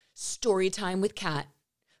Storytime with Kat.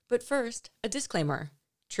 But first, a disclaimer.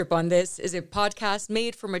 Trip on This is a podcast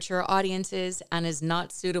made for mature audiences and is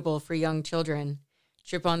not suitable for young children.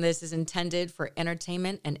 Trip on This is intended for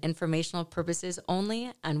entertainment and informational purposes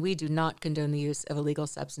only, and we do not condone the use of illegal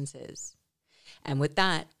substances. And with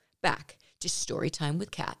that, back to Storytime with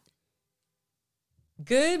Kat.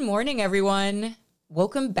 Good morning, everyone.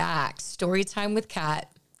 Welcome back. Storytime with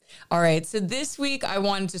Kat. All right, so this week I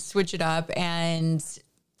wanted to switch it up and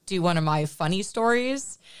do one of my funny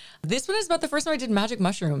stories. This one is about the first time I did magic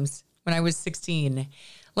mushrooms when I was 16.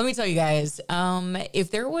 Let me tell you guys,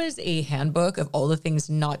 if there was a handbook of all the things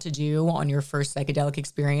not to do on your first psychedelic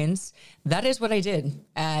experience, that is what I did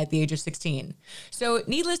at the age of 16. So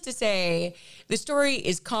needless to say, the story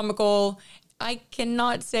is comical. I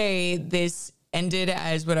cannot say this ended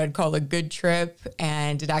as what I'd call a good trip,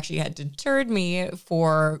 and it actually had deterred me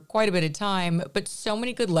for quite a bit of time, but so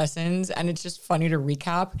many good lessons, and it's just funny to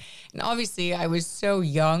recap. And obviously, I was so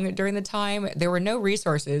young during the time. There were no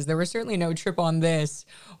resources. There was certainly no Trip on This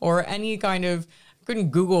or any kind of,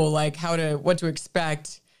 couldn't Google like what to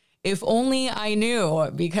expect. If only I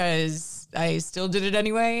knew, because I still did it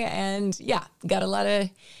anyway, and yeah, got a lot of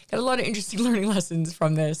interesting learning lessons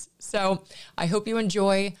from this. So I hope you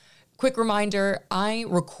enjoy. Quick reminder, I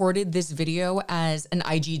recorded this video as an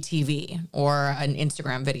IGTV or an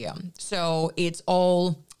Instagram video. So it's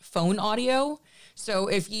all phone audio. So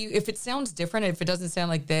if it sounds different, if it doesn't sound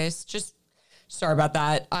like this, just sorry about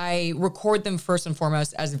that. I record them first and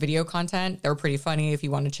foremost as video content. They're pretty funny if you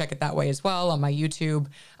want to check it that way as well on my YouTube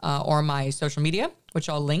or my social media, which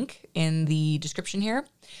I'll link in the description here.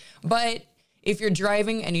 But if you're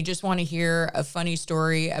driving and you just want to hear a funny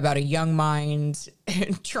story about a young mind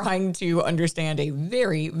trying to understand a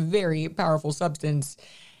very, very powerful substance,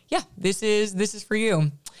 yeah, this is for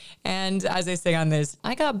you. And as I say on this,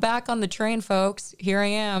 I got back on the train, folks. Here I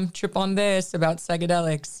am, Trip on This about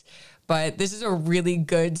psychedelics. But this is a really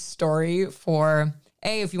good story for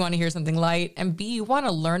A, if you want to hear something light, and B, you want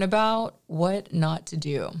to learn about what not to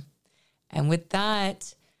do. And with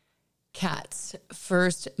that, Kat's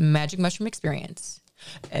first magic mushroom experience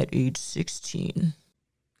at age 16.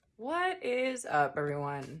 What is up,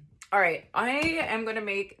 everyone? All right, I am going to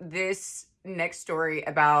make this next story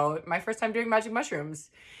about my first time doing magic mushrooms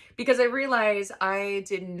because I realize I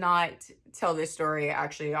did not tell this story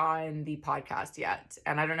actually on the podcast yet.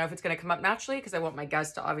 And I don't know if it's going to come up naturally because I want my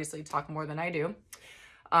guests to obviously talk more than I do.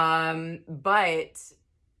 But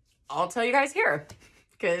I'll tell you guys here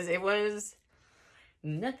because it was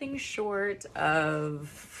nothing short of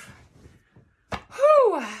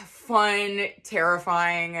fun,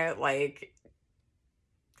 terrifying,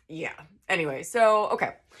 yeah. Anyway, so,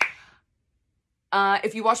 okay.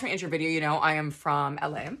 If you watch my intro video, you know I am from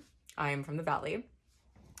LA. I am from the Valley.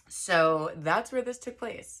 So that's where this took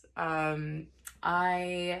place.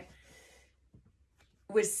 I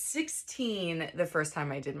was 16 the first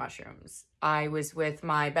time I did mushrooms. I was with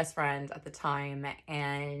my best friend at the time,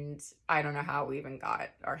 and I don't know how we even got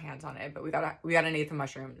our hands on it, but we got an eighth of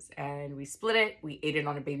mushrooms, and we split it. We ate it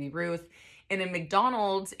on a Baby Ruth in a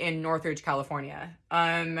McDonald's in Northridge, California.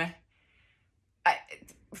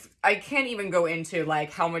 I can't even go into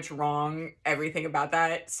like how much wrong everything about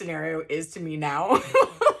that scenario is to me now.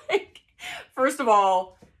 Like, first of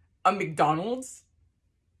all, a McDonald's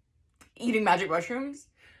eating magic mushrooms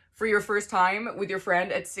for your first time with your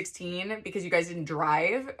friend at 16 because you guys didn't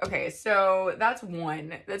drive. Okay, so that's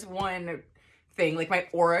one thing. Like, my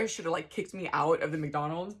aura should have like kicked me out of the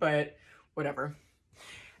McDonald's, but whatever.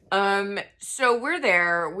 So we're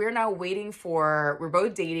there. We're now waiting for, we're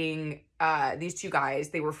both dating these two guys.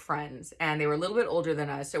 They were friends and they were a little bit older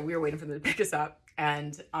than us, so we were waiting for them to pick us up.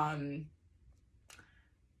 And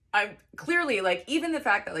I'm clearly, like, even the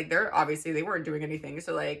fact that, like, they weren't doing anything.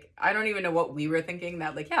 So, like, I don't even know what we were thinking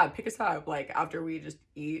that, like, yeah, pick us up, like, after we just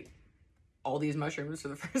eat all these mushrooms for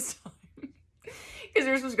the first time. Because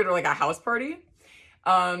they were supposed to go to, like, a house party.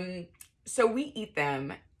 So we eat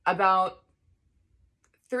them. About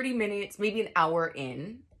 30 minutes, maybe an hour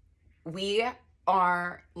in, we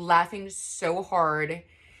are laughing so hard.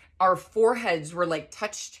 Our foreheads were, like,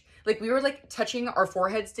 touched. Like, we were, like, touching our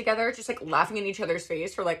foreheads together, just, like, laughing in each other's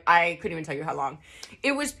face for, like, I couldn't even tell you how long.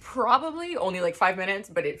 It was probably only, like, 5 minutes,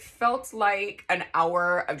 but it felt like an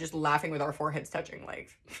hour of just laughing with our foreheads touching,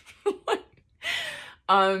 like.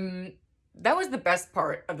 That was the best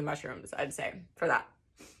part of the mushrooms, I'd say, for that.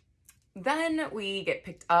 Then we get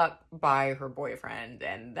picked up by her boyfriend,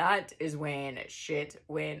 and that is when shit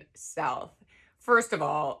went south. First of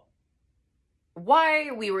all,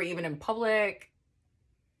 why we were even in public,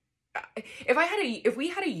 if I had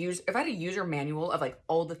a user manual of like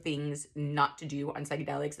all the things not to do on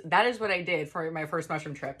psychedelics, that is what I did for my first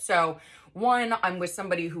mushroom trip. So one, I'm with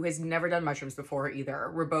somebody who has never done mushrooms before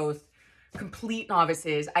either. We're both complete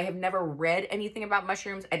novices. I have never read anything about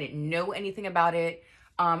mushrooms. I didn't know anything about it.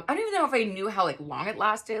 I don't even know if I knew how like long it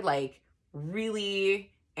lasted, like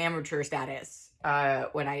really amateur status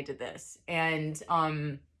when I did this. And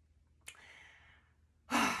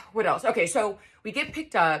what else? Okay, so we get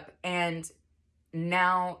picked up and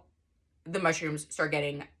now the mushrooms start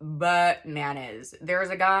getting bananas. There's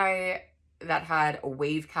a guy that had a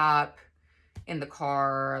wave cap in the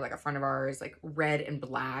car, like a friend of ours, like red and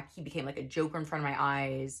black. He became like a Joker in front of my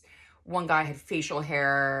eyes. One guy had facial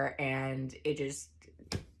hair and it just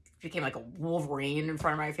became like a Wolverine in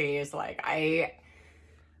front of my face.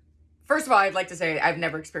 First of all, I'd like to say I've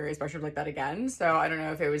never experienced mushrooms like that again. So I don't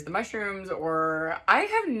know if it was the mushrooms or I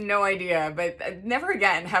have no idea, but never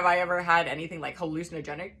again have I ever had anything like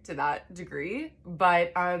hallucinogenic to that degree.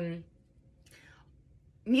 But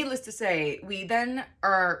needless to say, we then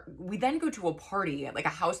go to a party, like a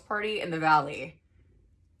house party in the valley.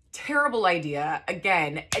 Terrible idea.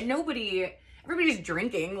 Again, everybody's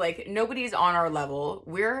drinking, like nobody's on our level.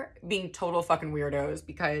 We're being total fucking weirdos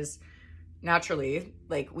because naturally,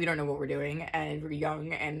 like, we don't know what we're doing and we're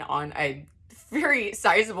young and on a very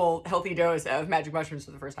sizable, healthy dose of magic mushrooms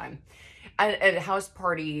for the first time. At a house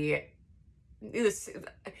party,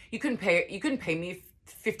 you couldn't pay me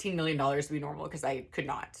 $15 million to be normal because I could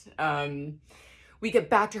not. We get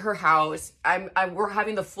back to her house. We're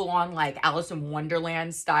having the full on like Alice in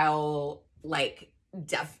Wonderland style, like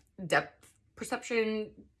depth perception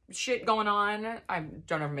shit going on. I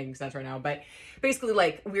don't know if I'm making sense right now, but basically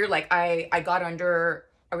like I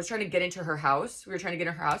was trying to get into her house. We were trying to get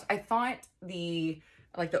in her house. I thought the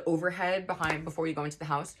overhead behind before you go into the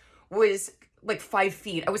house was like 5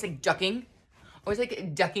 feet. I was like ducking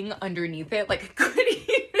underneath it. Like I couldn't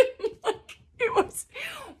even look. It was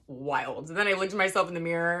wild. And then I looked at myself in the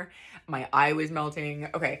mirror. My eye was melting.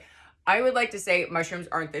 Okay. I would like to say mushrooms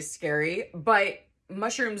aren't this scary, but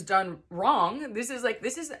mushrooms done wrong, this is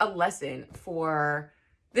a lesson for,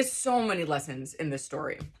 there's so many lessons in this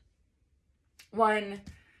story. One,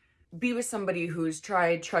 be with somebody who's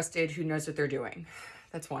tried, trusted, who knows what they're doing.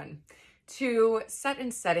 That's one. Two, set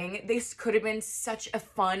and setting. This could have been such a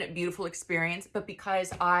fun, beautiful experience, but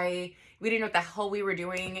because we didn't know what the hell we were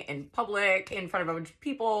doing in public, in front of a bunch of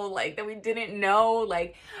people, like, that we didn't know,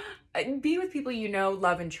 like, be with people you know,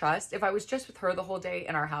 love, and trust. If I was just with her the whole day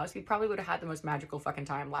in our house, we probably would have had the most magical fucking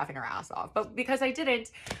time laughing our ass off. But because I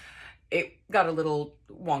didn't, it got a little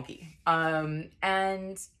wonky.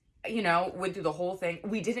 And, you know, went through the whole thing.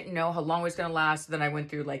 We didn't know how long it was going to last. So then I went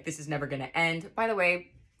through, like, this is never going to end. By the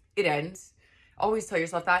way, it ends. Always tell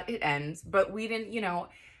yourself that it ends. But we didn't, you know,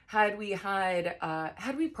 had we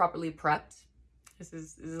properly prepped, this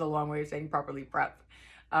is a long way of saying properly prep,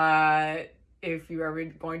 if you're ever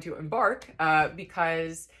going to embark,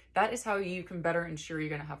 because that is how you can better ensure you're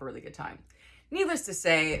going to have a really good time. Needless to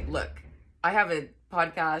say, look, I have a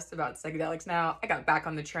podcast about psychedelics now. I got back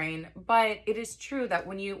on the train, but it is true that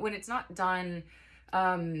when it's not done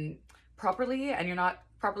properly and you're not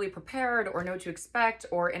properly prepared or know what to expect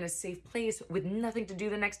or in a safe place with nothing to do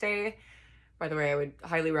the next day. By the way, I would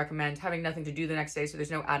highly recommend having nothing to do the next day so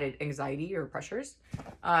there's no added anxiety or pressures.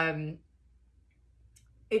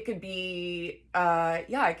 It could be,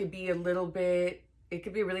 it could be a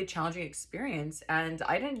really challenging experience. And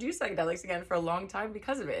I didn't do psychedelics again for a long time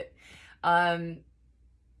because of it.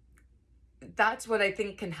 That's what I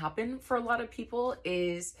think can happen for a lot of people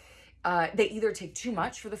is they either take too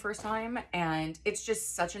much for the first time and it's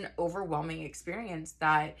just such an overwhelming experience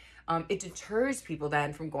that it deters people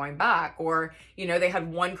then from going back, or, you know, they had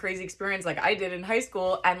one crazy experience like I did in high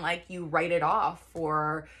school and like you write it off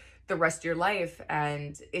for the rest of your life.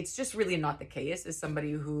 And it's just really not the case. As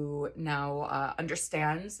somebody who now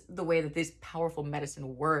understands the way that this powerful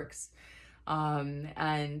medicine works,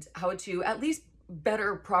 and how to at least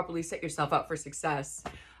better properly set yourself up for success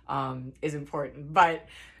is important. But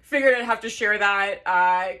figured I'd have to share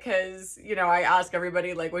that because, you know, I ask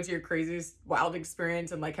everybody, like, what's your craziest wild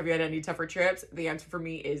experience? And like, have you had any tougher trips? The answer for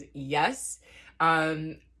me is yes.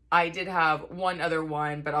 I did have one other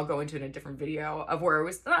one, but I'll go into it in a different video, of where it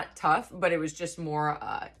was not tough, but it was just more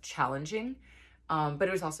challenging. But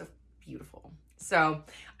it was also beautiful. So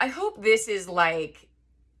I hope this is like,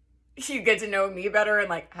 you get to know me better and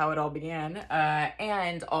like how it all began.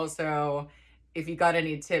 And also, if you got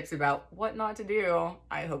any tips about what not to do,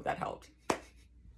 I hope that helped.